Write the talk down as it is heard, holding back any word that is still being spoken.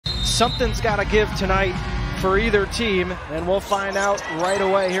something's got to give tonight for either team, and we'll find out right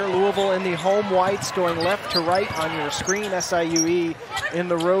away here. Louisville in the home whites going left to right on your screen. SIUE in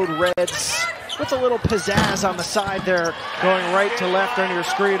the road reds with a little pizzazz on the side there, going right to left on your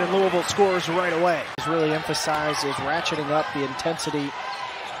screen, and Louisville scores right away. It's really emphasized is ratcheting up the intensity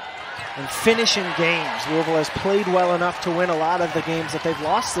and finishing games. Louisville has played well enough to win a lot of the games that they've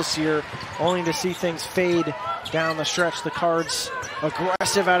lost this year, only to see things fade down the stretch. The Cards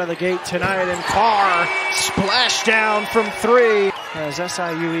aggressive out of the gate tonight, and Carr splash down from three. As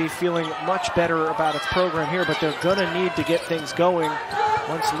SIUE feeling much better about its program here, but they're gonna need to get things going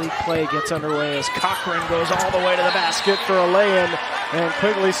once league play gets underway, as Cochran goes all the way to the basket for a lay-in, and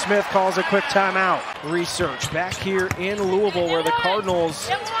Quigley Smith calls a quick timeout. Research back here in Louisville, where the Cardinals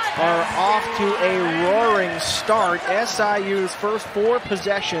are off to a roaring start. SIU's first 4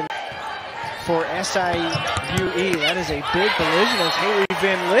 possessions for SIUE. That is a big collision as Hailey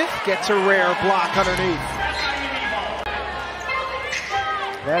Van Lith gets a rare block underneath.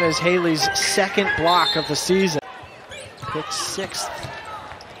 That is Hailey's second block of the season. Picked 6th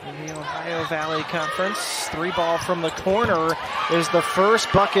in the Ohio Valley Conference. 3-ball from the corner is the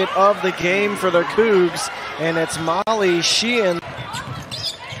first bucket of the game for the Cougs, and it's Molly Sheehan.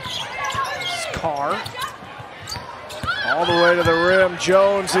 Carr all the way to the rim.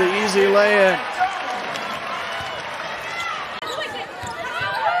 Jones, the easy lay-in.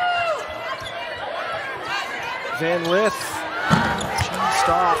 Van Lith jumped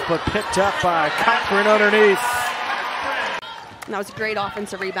off, but picked up by Cochran underneath. And that was a great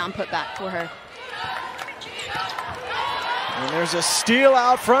offensive rebound put back for her. And there's a steal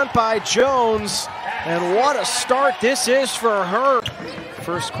out front by Jones. And what a start this is for her.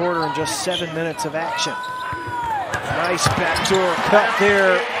 First quarter in just 7 minutes of action. Nice backdoor cut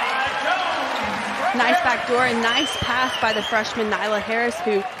there. Nice backdoor and nice pass by the freshman Nyla Harris,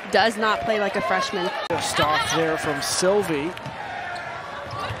 who does not play like a freshman. Just off there from Sylvie.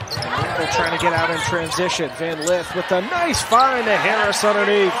 They're trying to get out in transition. Van Lith with a nice find to Harris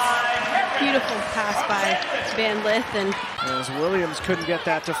underneath. Beautiful pass by Van Lith. And as Williams couldn't get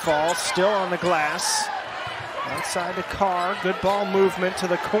that to fall, still on the glass. Outside to Carr, good ball movement to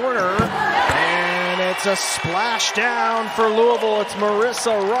the corner, and it's a splash down for Louisville. It's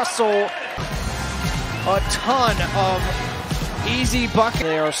Marissa Russell. A ton of easy buckets.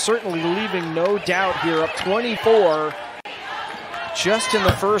 They are certainly leaving no doubt here, up 24 just in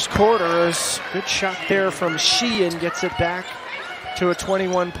the first quarter. Good shot there from Sheehan, gets it back to a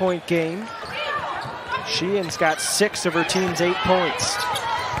 21-point game. Sheehan's got 6 of her team's 8 points.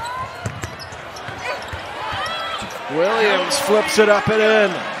 Williams flips it up and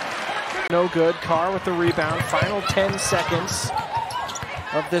in. No good. Carr with the rebound. Final 10 seconds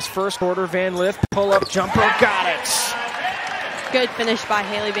of this first quarter. Van Lith, pull-up jumper, got it. Good finish by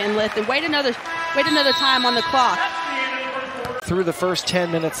Hailey Van Lith. And wait another time on the clock. Through the first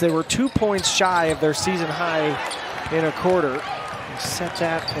 10 minutes, they were 2 points shy of their season high in a quarter. They set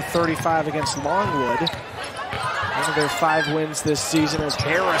that with 35 against Longwood. One of their 5 wins this season is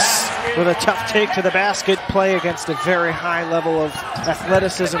Harris with a tough take to the basket, play against a very high level of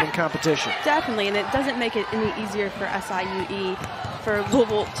athleticism and competition. Definitely, and it doesn't make it any easier for SIUE, for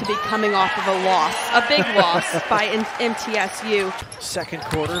Louisville to be coming off of a loss, a big loss by MTSU. Second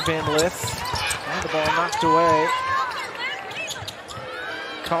quarter, Van Lith, and the ball knocked away.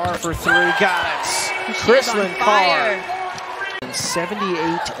 Carr for 3, got it. Chrislyn Carr.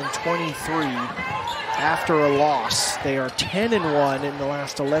 78-23 after a loss. They are 10-1 in the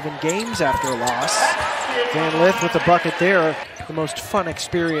last 11 games after a loss. Van Lith with the bucket there. The most fun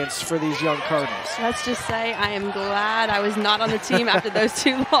experience for these young Cardinals. Let's just say I am glad I was not on the team after those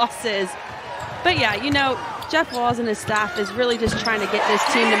 2 losses. But yeah, you know, Jeff Walls and his staff is really just trying to get this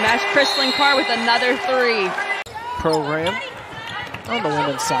team to mesh. Chrislyn Carr with another 3. Program on the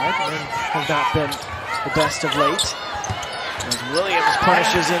women's side and have not been the best of late. As Williams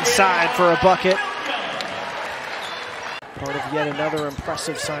punishes inside for a bucket. Part of yet another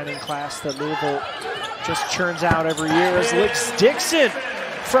impressive signing class that Louisville just churns out every year is Lix Dixon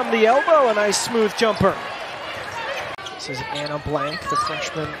from the elbow, a nice smooth jumper. This is Anna Blank, the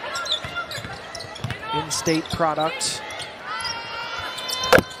freshman in-state product.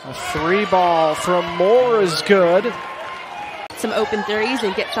 A 3-ball from Moore is good. Some open threes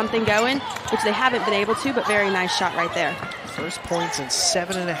and get something going, which they haven't been able to, but very nice shot right there. First points in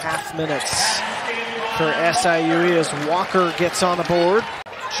 7.5 minutes for SIUE as Walker gets on the board.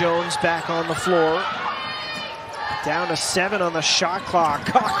 Jones back on the floor. Down to 7 on the shot clock.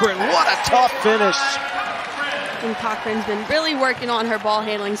 Cochran, what a tough finish. And Cochran's been really working on her ball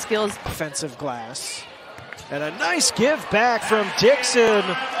handling skills. Offensive glass. And a nice give back from Dixon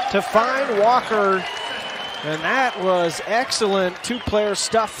to find Walker. And that was excellent two-player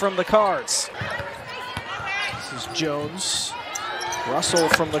stuff from the Cards. This is Jones. Russell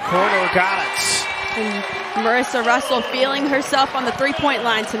from the corner, got it. And Marissa Russell feeling herself on the three-point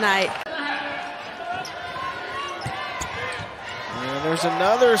line tonight. And there's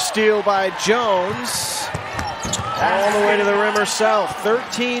another steal by Jones. All the way to the rim herself.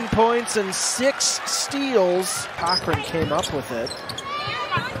 13 points and 6 steals. Cochran came up with it.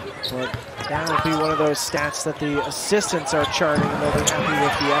 But that would be one of those stats that the assistants are charting, and they'll be happy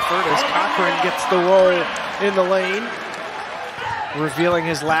with the effort as Cochran gets the roll in the lane. Revealing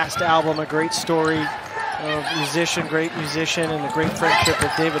his last album, a great story of great musician, and a great friendship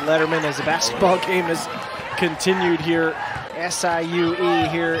with David Letterman as the basketball game has continued here.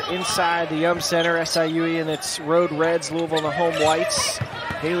 SIUE here inside the Yum Center. SIUE in its road reds, Louisville in the home whites.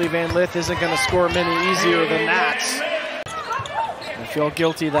 Hailey Van Lith isn't going to score many easier than that. I feel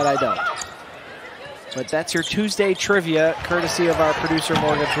guilty that I don't. But that's your Tuesday trivia, courtesy of our producer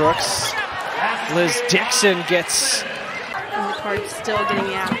Morgan Brooks. Liz Dixon gets... And the Cards still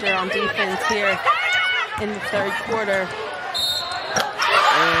getting after on defense here in the third quarter.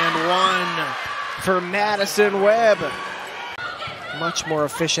 And one for Madison Webb. Much more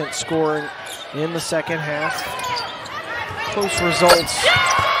efficient scoring in the second half. Close results.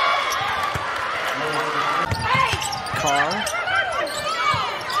 Carr.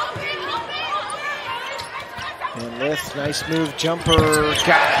 And Lith, nice move, jumper,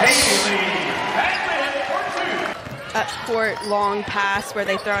 got it. Up court long pass where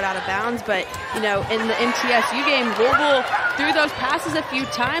they throw it out of bounds, but you know, in the MTSU game, Louisville threw those passes a few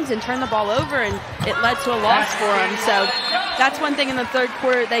times and turned the ball over, and it led to a loss for them. So that's one thing in the third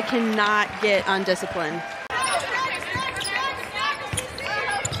quarter, they cannot get undisciplined.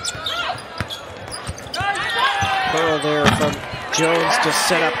 Pearl there from Jones to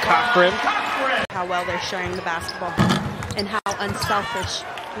set up Cochran. How well they're sharing the basketball and how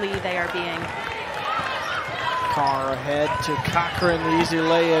unselfishly they are being. Carr ahead to Cochran, the easy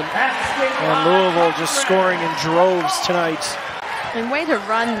lay-in. And Louisville just scoring in droves tonight. And way to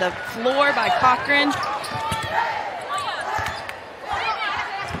run the floor by Cochran.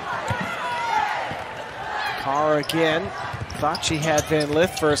 Carr again. Thought she had Van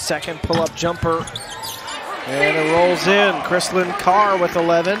Lith for a second. Pull-up jumper. And it rolls in. Chrislyn Carr with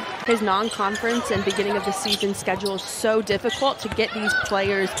 11. His non-conference and beginning of the season schedule is so difficult to get these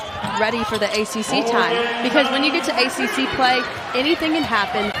players ready for the ACC time. Because when you get to ACC play, anything can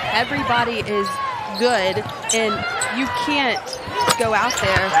happen. Everybody is good, and you can't go out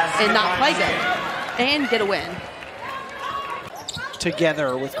there and not play good and get a win.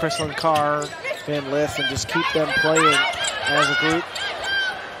 Together with Chrislyn Carr, Van Lith, and just keep them playing as a group.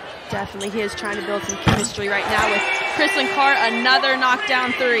 Definitely, he is trying to build some chemistry right now with Chrislyn Carr, another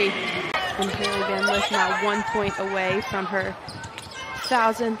knockdown three. And Hailey Van Lith now 1 point away from her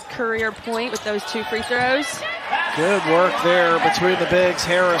 1,000th career point with those 2 free throws. Good work there between the bigs,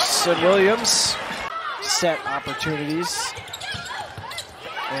 Harris and Williams. Set opportunities.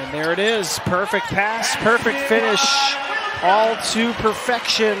 And there it is, perfect pass, perfect finish, all to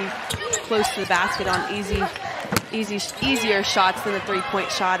perfection. Close to the basket on easier shots than the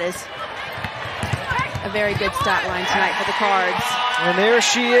three-point shot is. A very good stat line tonight for the Cards. And there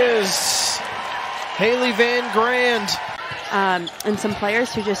she is, Hailey Van Grand. And some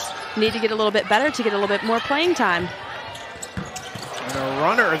players who just need to get a little bit better to get a little bit more playing time. And a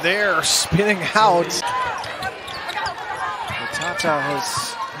runner there spinning out. Tata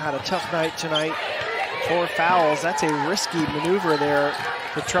has had a tough night tonight. 4 fouls. That's a risky maneuver there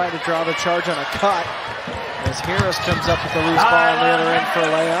to try to draw the charge on a cut. As Harris comes up with the loose ball on the other end for a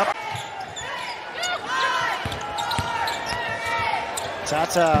layup.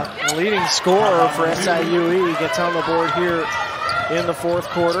 Tata, the leading scorer for SIUE, gets on the board here in the fourth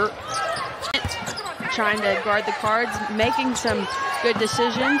quarter. Trying to guard the Cards, making some good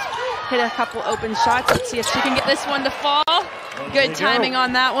decisions. Hit a couple open shots. Let's see if she can get this one to fall. Good timing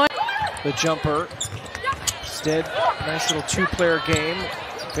on that one. The jumper. Instead, nice little 2-player game.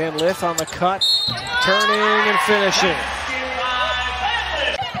 Van Lith on the cut, turning and finishing.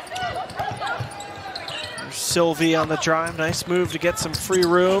 There's Sylvie on the drive. Nice move to get some free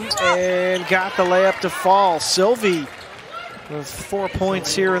room and got the layup to fall. Sylvie with 4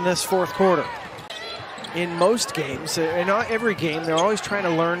 points here in this fourth quarter. In most games, in not every game, they're always trying to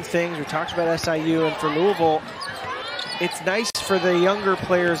learn things. We talked about SIU, and for Louisville, it's nice for the younger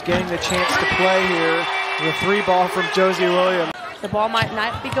players getting the chance to play here. The 3-ball from Josie Williams. The ball might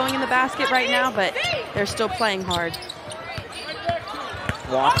not be going in the basket right now, but they're still playing hard.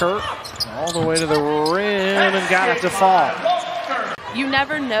 Walker All the way to the rim and got it to fall. You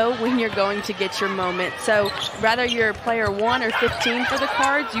never know when you're going to get your moment. So whether you're player 1 or 15 for the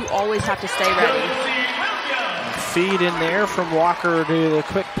Cards, you always have to stay ready. Feed in there from Walker to the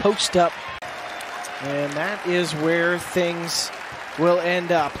quick post up. And that is where things will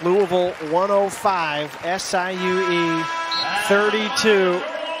end up. Louisville 105, SIUE 32.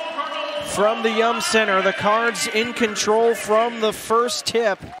 From the Yum Center, the Cards in control from the first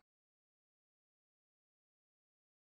tip.